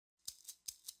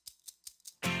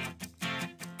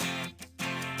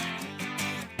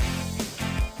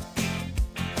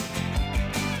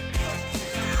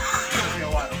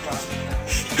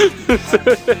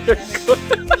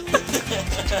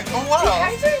Oh wow!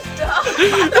 You guys are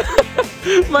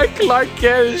dumb. My Clark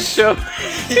Kent is showing.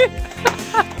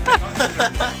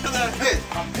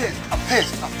 I'm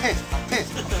pissed.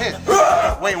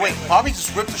 Wait. Bobby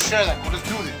just ripped the shirt. Like, well, let's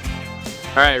do this.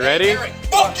 All right, ready? Eric,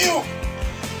 fuck you!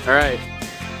 All right.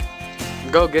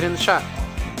 Go, get in the shot.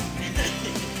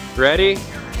 Ready?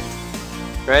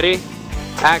 Ready?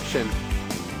 Action.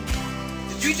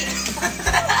 Did you just...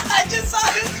 I just saw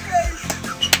his face!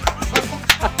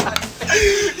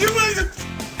 You was...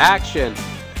 Action.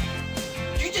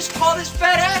 Did you just call this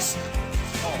fat ass?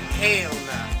 Oh, hell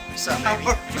no. What's up,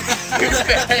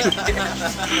 baby?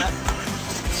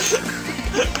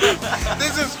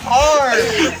 This is hard.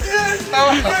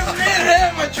 Me and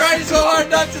him are trying so hard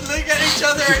not to look at each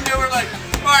other, and then we're like,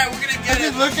 alright, we're gonna get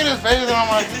it. Look at his face and I'm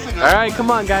like, this is All right,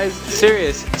 come on, guys.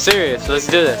 Serious. Let's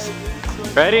do this.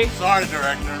 Ready? Sorry,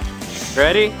 director.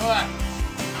 Ready?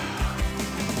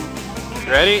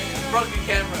 Ready? Broke the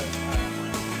camera.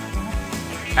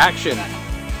 Action.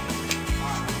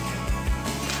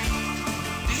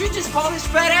 Did you just call this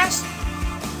fat ass?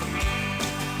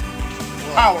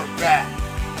 Power back.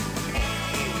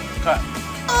 Cut.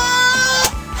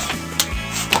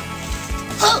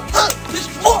 This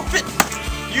morphin!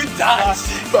 You died.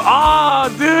 Oh,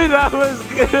 dude, that was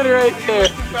good right there.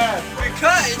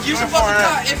 Because you're supposed to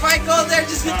cut. If I go there,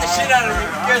 just hit the shit out of me.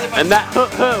 Because if I, And that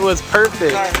was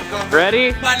perfect.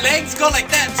 Ready? my legs go like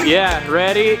that too. Yeah,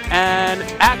 ready and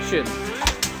action.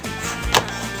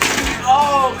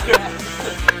 Oh, crap.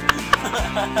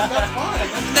 That's fine.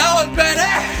 That was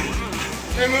badass.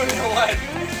 They're moving away.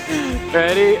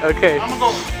 Ready? Okay. I'm gonna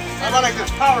go. How about like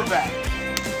this? Power back.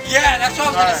 Yeah, that's what I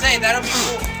was gonna say. That'll be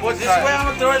cool. Well, this way I'm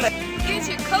gonna throw it like. Here's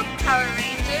your Coke Power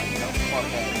Ranger.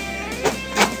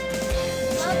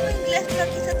 Hablo inglés, pero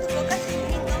quizá tu boca se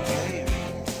gritó.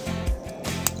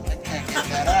 I can't get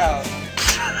that out.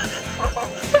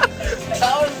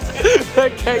 I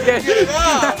can't get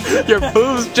it. Your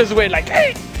boobs just went like,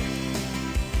 hey.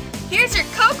 Here's your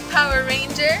Coke Power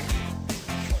Ranger.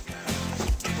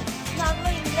 No hablo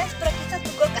inglés, pero quizá tu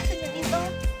boca se gritó.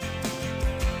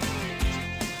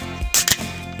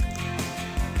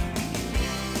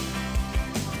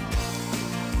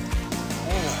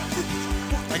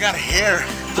 I got hair.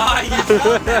 Ah, you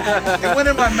It went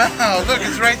in my mouth. Look,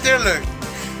 it's right there. Look.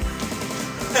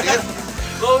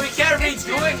 Well, we can't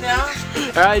redo it now.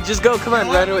 All right, just go. Come on,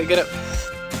 right away. Get up.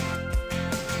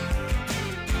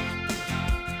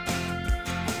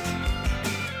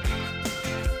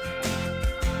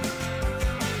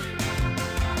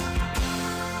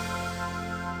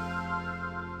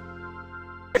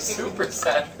 Super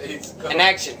sad face. Go. In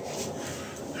action.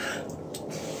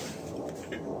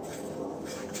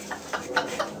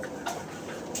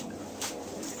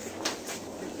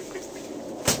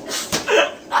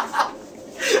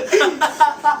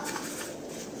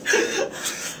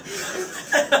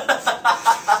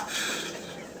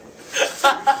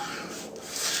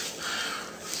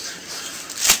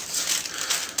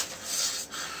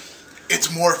 It's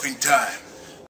morphing time.